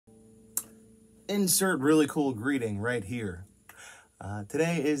insert really cool greeting right here.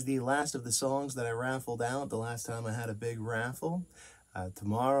 Today is the last of the songs that I raffled out the last time I had a big raffle.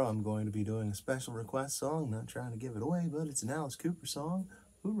 Tomorrow I'm going to be doing a special request song. Not trying to give it away, but it's an Alice Cooper song.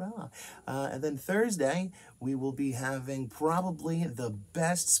 Hoorah! And then Thursday, we will be having probably the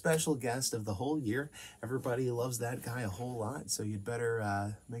best special guest of the whole year. Everybody loves that guy a whole lot, so you'd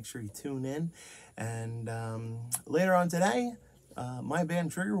better make sure you tune in. And later on today, my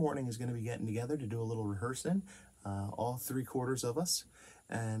band Trigger Warning is going to be getting together to do a little rehearsing, all 3/4 of us.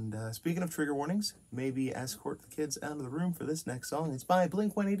 And speaking of trigger warnings, maybe escort the kids out of the room for this next song. It's by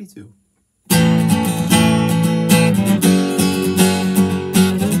Blink-182.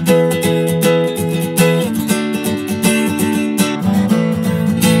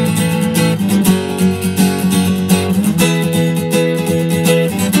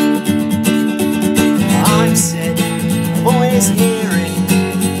 I'm sitting, always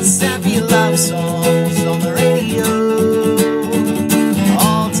hearing sappy love songs on the radio.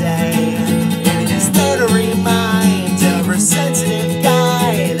 Sensitive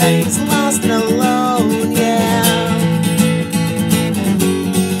guy that he's lost and alone, yeah.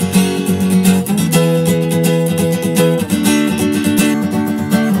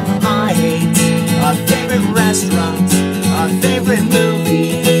 I hate our favorite restaurant, our favorite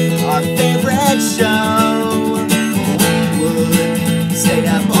movie, our favorite show. We would stay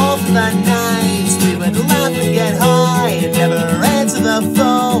up all for the nights, we would laugh and get high and never answer the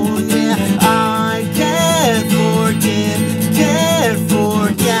phone, yeah. I can't forget,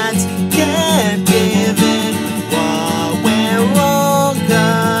 can't give in what went wrong,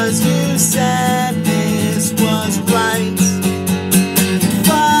 'cause you said this was right.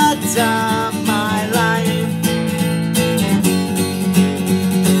 Fucked up my life.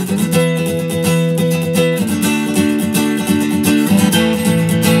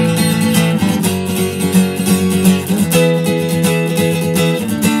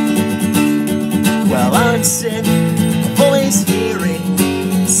 Well, I'm sick of always hearing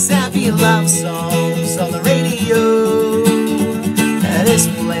sappy love songs on the radio. This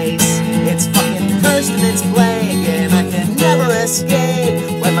place, it's fucking cursed and it's plague, and I can never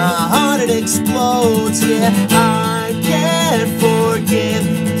escape when my heart it explodes. Yeah, I can't forgive,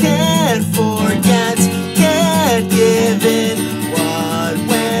 can't forget, can't give in what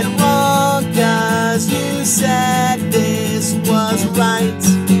went wrong, 'cause you said this was right.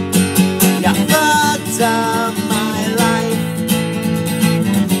 You fucked up my life.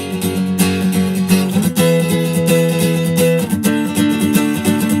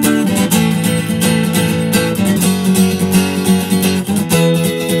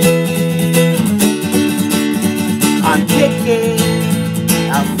 I'm kicking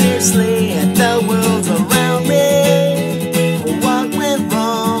out fiercely at the world around me. What went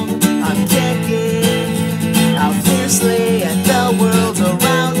wrong? I'm kicking out fiercely at the world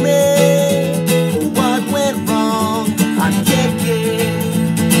around me. What went wrong? I'm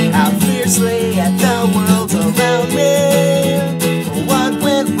kicking out fiercely at the world around me. What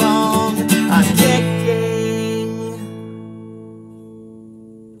went wrong? I'm kicking.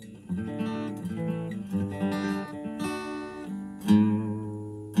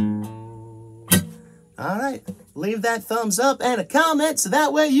 Alright, leave that thumbs up and a comment so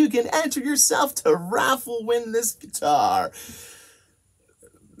that way you can enter yourself to raffle win this guitar.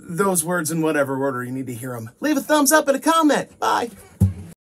 Those words in whatever order you need to hear them. Leave a thumbs up and a comment. Bye.